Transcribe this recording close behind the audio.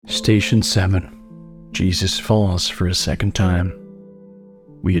Station 7. Jesus falls for a second time.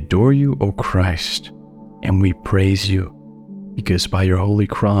 We adore you, O Christ, and we praise you, because by your holy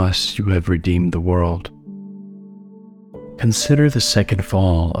cross you have redeemed the world. Consider the second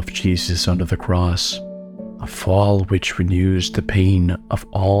fall of Jesus under the cross, a fall which renews the pain of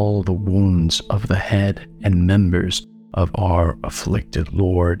all the wounds of the head and members of our afflicted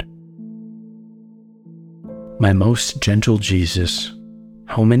Lord. My most gentle Jesus,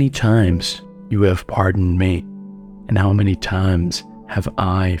 how many times you have pardoned me, and how many times have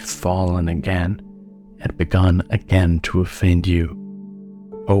I fallen again and begun again to offend you?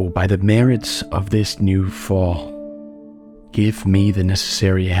 Oh, by the merits of this new fall, give me the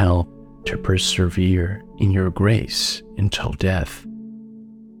necessary help to persevere in your grace until death.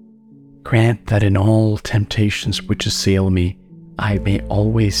 Grant that in all temptations which assail me, I may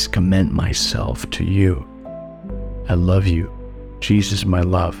always commend myself to you. I love you, Jesus, my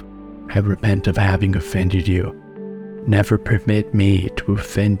love. I repent of having offended you. Never permit me to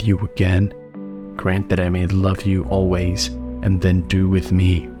offend you again. Grant that I may love you always, and then do with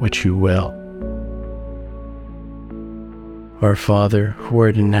me what you will. Our Father, who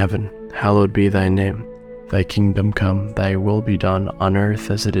art in heaven, hallowed be thy name. Thy kingdom come, thy will be done on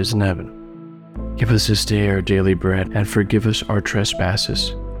earth as it is in heaven. Give us this day our daily bread, and forgive us our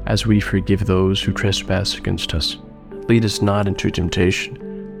trespasses, as we forgive those who trespass against us. Lead us not into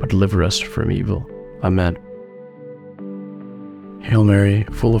temptation, but deliver us from evil. Amen. Hail Mary,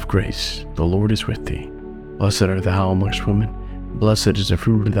 full of grace, the Lord is with thee. Blessed art thou amongst women, blessed is the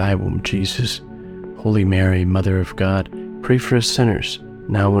fruit of thy womb, Jesus. Holy Mary, Mother of God, pray for us sinners,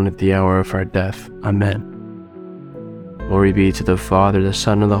 now and at the hour of our death. Amen. Glory be to the Father, the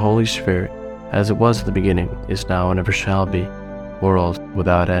Son, and the Holy Spirit, as it was at the beginning, is now, and ever shall be, world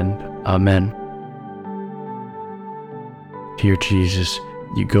without end. Amen. Dear Jesus,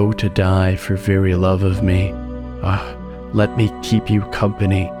 you go to die for very love of me. Let me keep you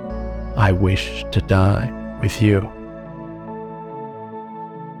company. I wish to die with you.